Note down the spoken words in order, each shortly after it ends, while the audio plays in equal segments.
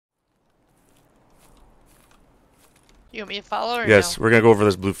You want me to follow or Yes, no? we're gonna go over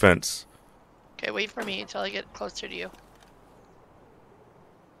this blue fence. Okay, wait for me until I get closer to you.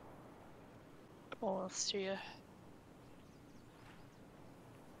 Almost to you.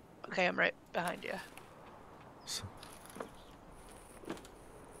 Okay, I'm right behind you.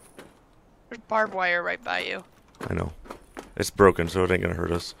 There's barbed wire right by you. I know. It's broken, so it ain't gonna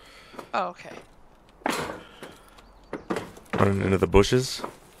hurt us. Oh, okay. Running into the bushes.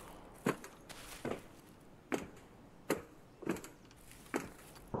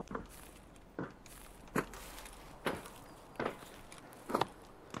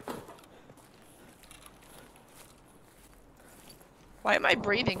 Why am I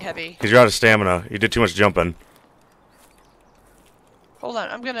breathing heavy? Because you're out of stamina. You did too much jumping. Hold on,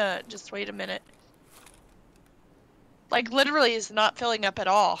 I'm gonna just wait a minute. Like, literally is not filling up at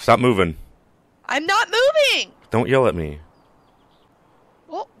all. Stop moving. I'm not moving! Don't yell at me.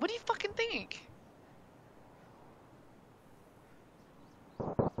 Well, what do you fucking think?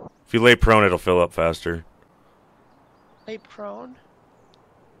 If you lay prone, it'll fill up faster. Lay prone?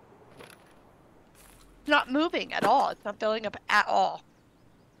 It's not moving at all. It's not filling up at all.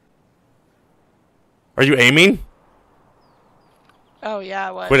 Are you aiming? Oh, yeah,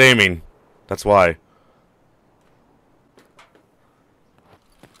 I was. Quit aiming. That's why.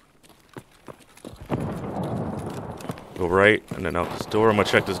 Go right, and then out this door. I'm gonna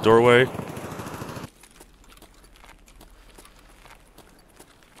check this doorway.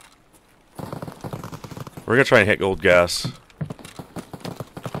 We're gonna try and hit gold gas.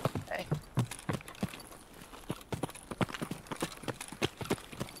 Okay.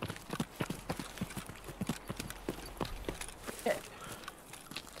 Okay.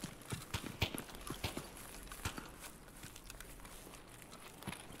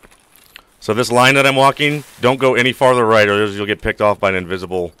 So this line that I'm walking, don't go any farther right or you'll get picked off by an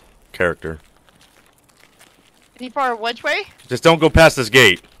invisible character. Any far which way? Just don't go past this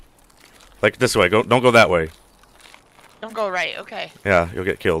gate. Like this way. Don't go that way. Don't go right, okay. Yeah, you'll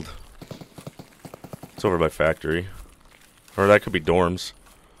get killed. It's over by factory. Or that could be dorms.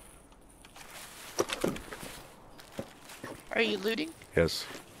 Are you looting? Yes.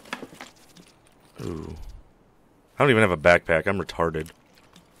 Ooh. I don't even have a backpack. I'm retarded.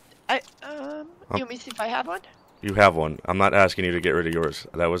 You want me to see if I have one? You have one. I'm not asking you to get rid of yours.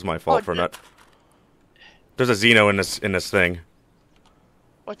 That was my fault for no. not. There's a Xeno in this thing.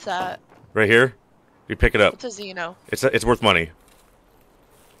 What's that? Right here. You pick it up. What's a Xeno? It's worth money.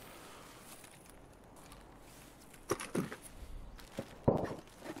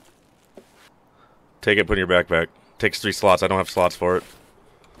 Take it, put it in your backpack. Takes 3 slots. I don't have slots for it.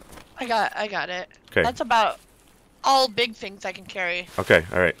 I got it. Okay. That's about all big things I can carry. Okay,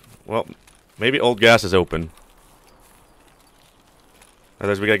 alright. Well, maybe old gas is open.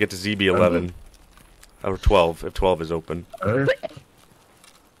 Otherwise we gotta get to ZB11. Or 12, if 12 is open. God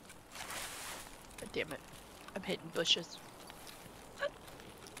damn it. I'm hitting bushes.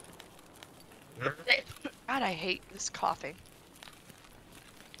 God, I hate this coughing.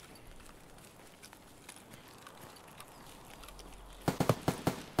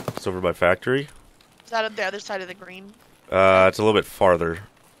 It's over by factory. Is that on the other side of the green? It's a little bit farther.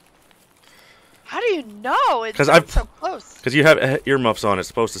 How do you know? It's I've so close. Because you have earmuffs on, it's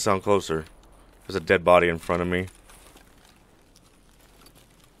supposed to sound closer. There's a dead body in front of me.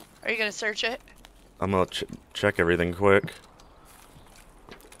 Are you gonna search it? I'm gonna check everything quick.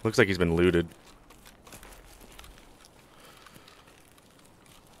 Looks like he's been looted.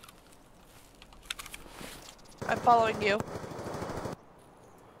 I'm following you.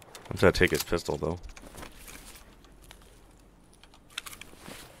 I'm gonna take his pistol though.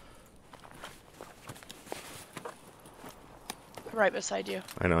 I'm right beside you.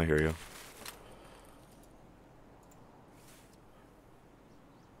 I know, I hear you.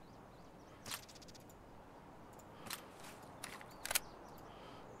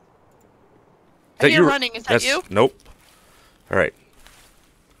 I hear running. Is that you? Nope. Alright.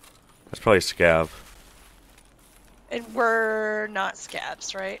 That's probably a scav. And we're not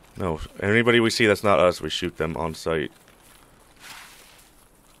scabs, right? No. Anybody we see that's not us, we shoot them on sight.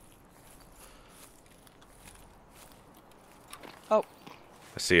 Oh.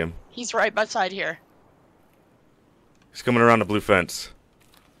 I see him. He's right beside here. He's coming around the blue fence.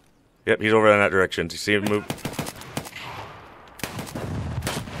 Yep, he's over in that direction. Do you see him move?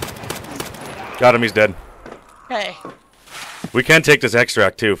 Got him, he's dead. Okay. We can take this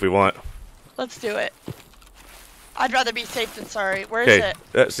extract too if we want. Let's do it. I'd rather be safe than sorry. Where is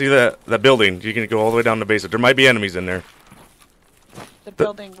it? See that building? You can go all the way down the basement. There might be enemies in there. The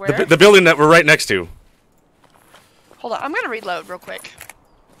building where? The building that we're right next to. Hold on, I'm gonna reload real quick.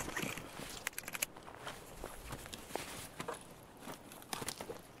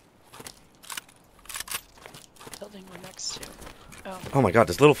 Oh my god,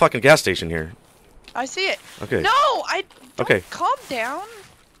 this little fucking gas station here. I see it. Okay. No, I. Don't Okay. Calm down.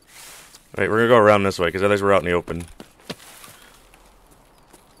 Alright, we're gonna go around this way, because otherwise we're out in the open.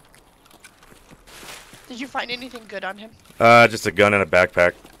 Did you find anything good on him? Just a gun and a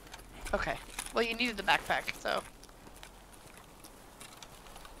backpack. Okay. Well, you needed the backpack, so.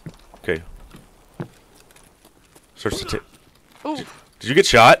 Okay. Search the Ooh. Did you get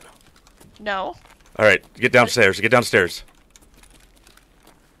shot? No. Alright, get downstairs. Get downstairs.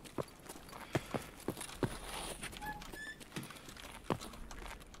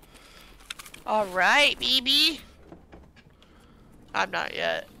 Alright, BB. I'm not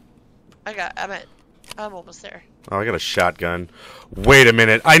yet. I'm almost there. Oh, I got a shotgun. Wait a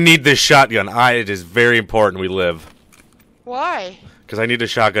minute. I need this shotgun. It is very important we live. Why? Because I need a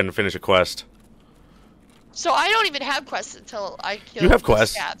shotgun to finish a quest. So I don't even have quests until I kill. You have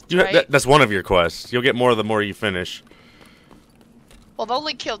quests. Scabs, You right? that's one of your quests. You'll get more the more you finish. Well, I've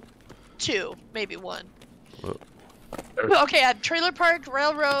only killed 2, maybe 1. Well, Okay, I have trailer park,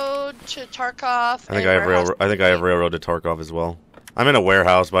 railroad to Tarkov. I think I have railroad. I think I have railroad to Tarkov as well. I'm in a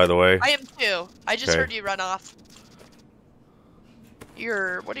warehouse, by the way. I am too. I just Okay. heard you run off.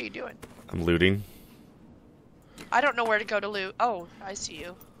 What are you doing? I'm looting. I don't know where to go to loot. Oh, I see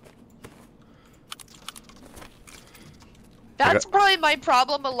you. That's probably my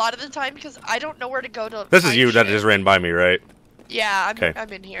problem a lot of the time because I don't know where to go to. This is find you that shit. just ran by me, right? Yeah, Okay. I'm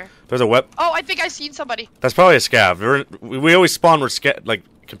in here. There's a weapon. Oh, I think I seen somebody. That's probably a scav. We always spawn where like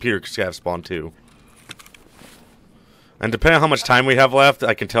computer scavs spawn too. And depending on how much time we have left,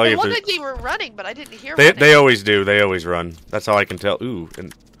 I can tell you It if looked there's... like they were running, but I didn't hear. They always do. They always run. That's how I can tell. Ooh,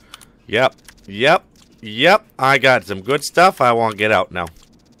 and yep. I got some good stuff. I want to get out now.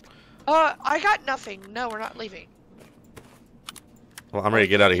 I got nothing. No, we're not leaving. Well, I'm ready to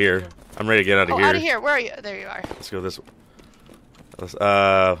get out of here. I'm ready to get out of here. Out of here. Where are you? There you are. Let's go this way.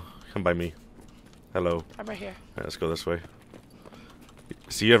 Come by me. Hello. I'm right here. All right, let's go this way.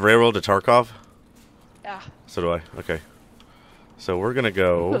 So you have railroad to Tarkov? Yeah. So do I. Okay. So we're gonna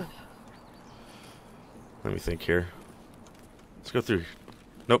go. Let me think here. Let's go through.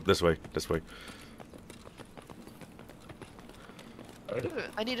 Nope, this way. This way.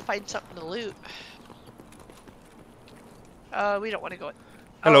 I need to find something to loot. We don't want to go.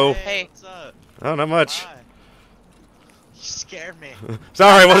 Hello. Oh, hey. What's up? Oh, not much. Hi. You scared me.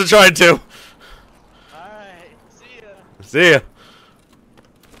 Sorry, I wasn't trying to. Alright, see ya. See ya.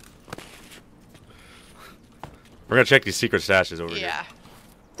 We're gonna check these secret stashes over here. Yeah.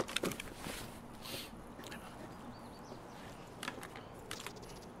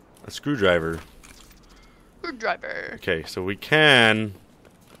 A screwdriver. Screwdriver. Okay, so we can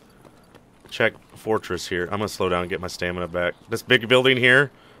check Fortress here. I'm gonna slow down and get my stamina back. This big building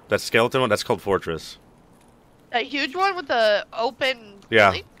here, that skeleton one, that's called Fortress. That huge one with the open.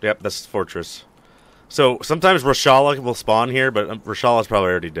 Yeah, building? yep, that's Fortress. So sometimes Rashala will spawn here, but Rashala's probably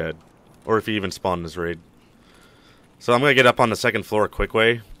already dead, or if he even spawned in this raid. So I'm gonna get up on the second floor a quick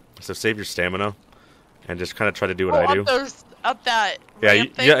way. So save your stamina, and just kind of try to do what I do. Up that. Yeah,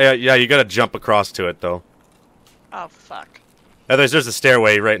 ramp thing? yeah. You gotta jump across to it though. Oh fuck. There's a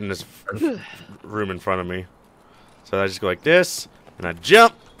stairway right in this room in front of me. So I just go like this, and I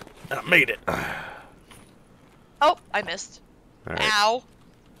jump, and I made it. Oh, I missed. All right. Ow.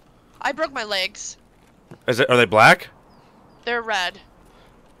 I broke my legs. Are they black? They're red.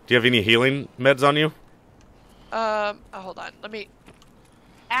 Do you have any healing meds on you? Oh, hold on. Let me.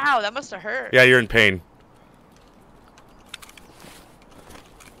 Ow, that must have hurt. Yeah, you're in pain.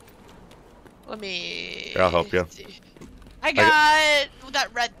 Let me. Here, I'll help you. See. I got that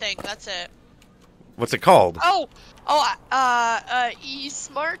red thing. That's it. What's it called? Oh,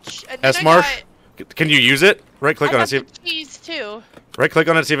 E-Smarch. And then S-March? Can you use it? Right click on it. See if, cheese too. right click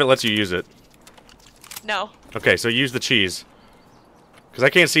on it. See if it lets you use it. No. Okay, so use the cheese. Because I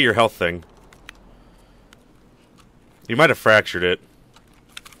can't see your health thing. You might have fractured it.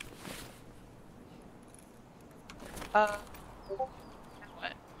 What?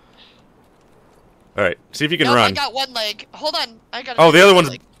 Alright, see if you can No, run. I got one leg. Hold on. I got. Oh, the other one's...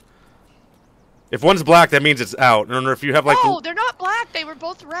 leg. If one's black, that means it's out. And if you have like... No, they're not black. They were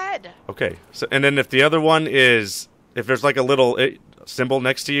both red. Okay, so and then if the other one is... If there's like a little symbol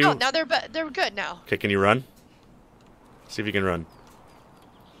next to you... No, now they're good now. Okay, can you run? See if you can run.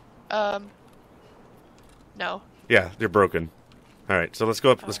 No. Yeah, they're broken. Alright, so let's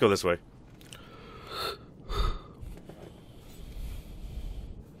go up. Let's go this way.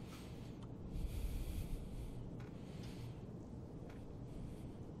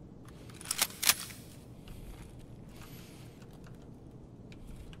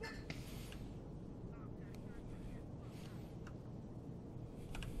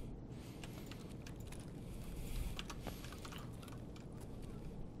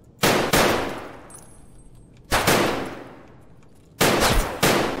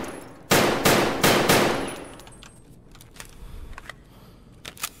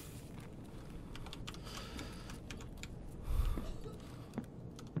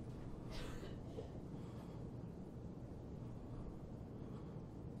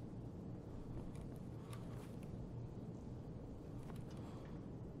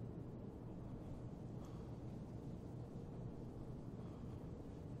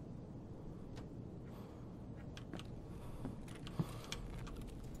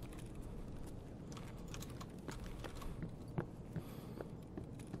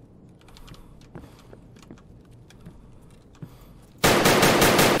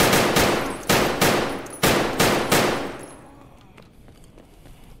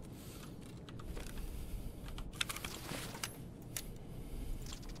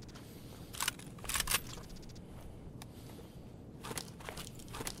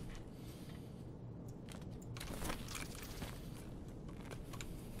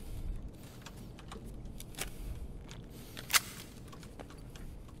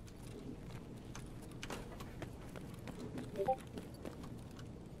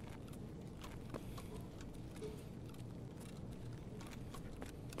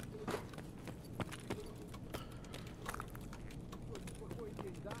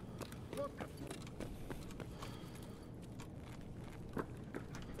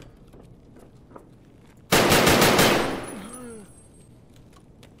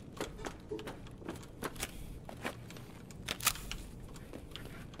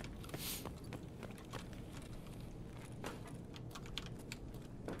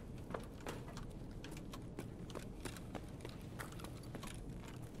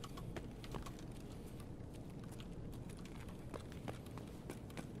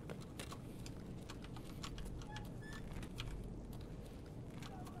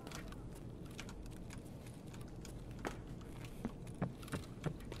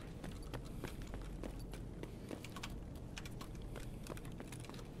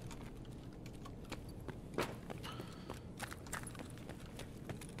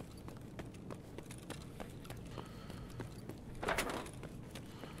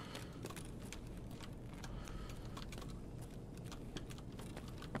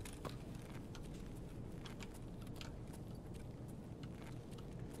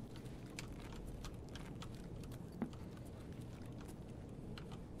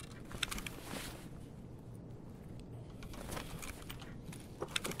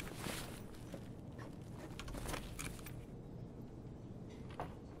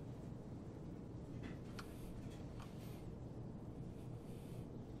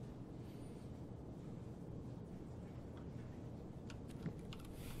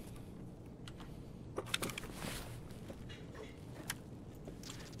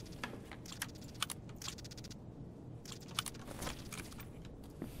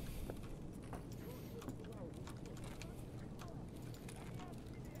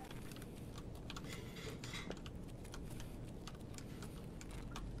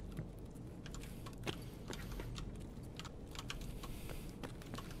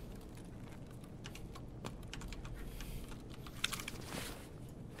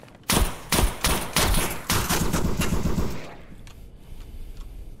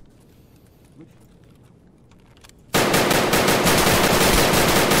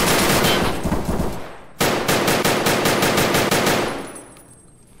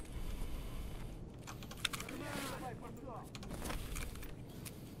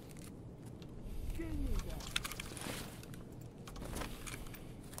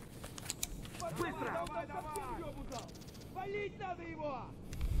 Валить надо его!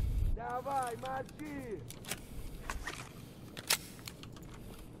 Давай, мочи!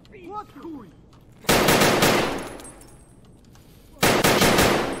 Вот хуй!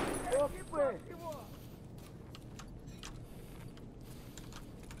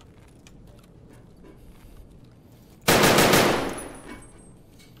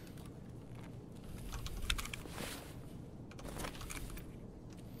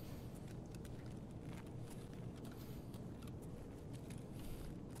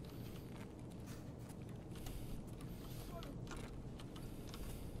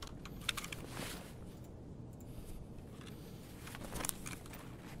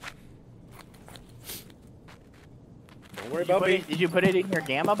 Don't worry about me. Did you put it in your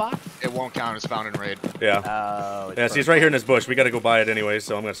gamma box? It won't count as found in raid. Yeah. Oh. Yeah, see, he's right here in this bush. We gotta go buy it anyway,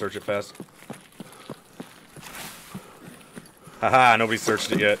 so I'm gonna search it fast. Haha, nobody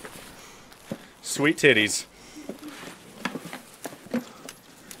searched it yet. Sweet titties. I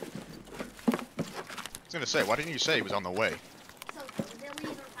was gonna say, why didn't you say he was on the way?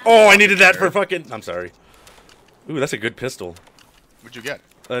 Oh, I needed that for fucking... I'm sorry. Ooh, that's a good pistol. What'd you get?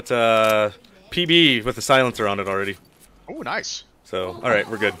 That's, PB with the silencer on it already. Oh, nice. So, alright,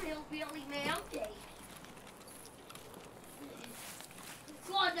 we're good.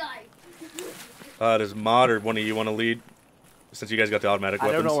 Does Mod or one of you want to lead? Since you guys got the automatic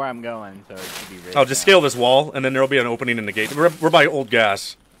weapons. I don't know where I'm going, so it should be ready. Oh, just scale this wall, and then there'll be an opening in the gate. We're by old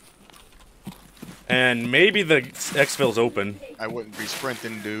gas. And maybe the exfil's open. I wouldn't be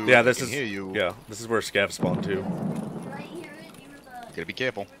sprinting, dude. Yeah, this I can is... hear you. Yeah, this is where Scav spawned, too. Gotta be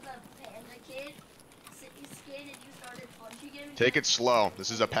careful. Take it slow. This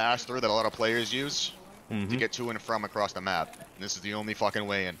is a pass-through that a lot of players use to get to and from across the map. And this is the only fucking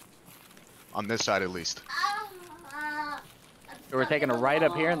way in. On this side, at least. So we're taking a right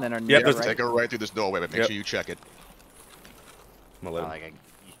up here and then a Yep, right. Take it right through this doorway, but make sure you check it. I'm gonna let, Like I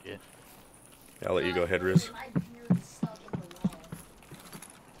yeah. I'll let you go ahead, Riz.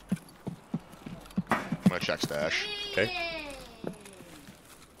 I'm gonna check stash. Okay.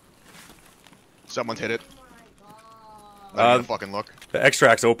 Someone's hit it. I'm gonna fucking look. The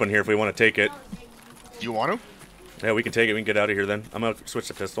extract's open here if we want to take it. Do you want to? Yeah, we can take it. We can get out of here then. I'm gonna switch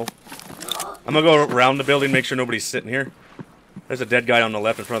the pistol. I'm gonna go around the building, make sure nobody's sitting here. There's a dead guy on the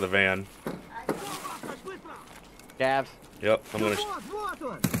left in front of the van. Gav. Yep, I'm gonna...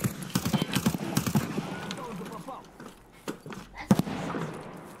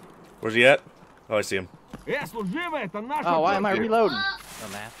 Where's he at? Oh, I see him. Oh, why am I reloading? Oh,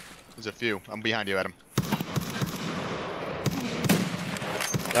 man. There's a few. I'm behind you, Adam.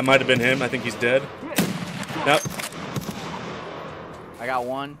 That might have been him. I think he's dead. Nope. I got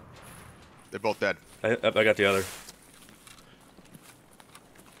one. They're both dead. I got the other.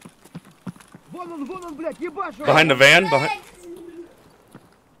 Behind the van? Behind...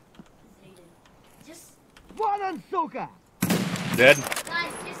 Dead?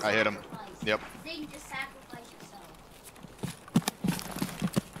 I hit him. Yep.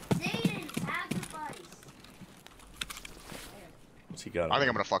 What's he got? I think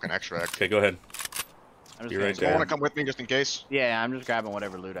I'm gonna fucking extract. Okay, go ahead. I'm just You're gonna right You there. wanna come with me just in case? Yeah, I'm just grabbing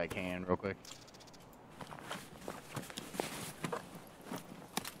whatever loot I can real quick.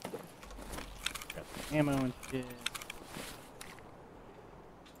 Got some ammo and shit.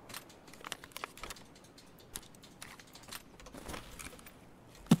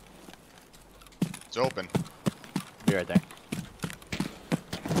 It's open. Be right there.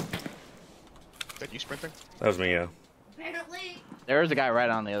 Is that you sprinting? That was me, yeah. There's a guy right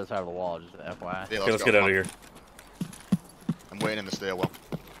on the other side of the wall, just FYI. Yeah, Okay, let's get out of here. I'm waiting in the stairwell.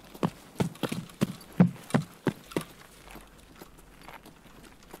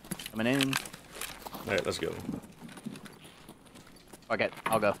 Coming in. Alright, let's go. Okay,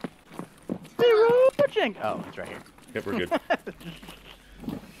 I'll go. Oh, it's right here. Yep, we're good.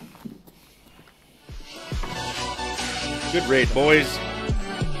 Good raid, boys.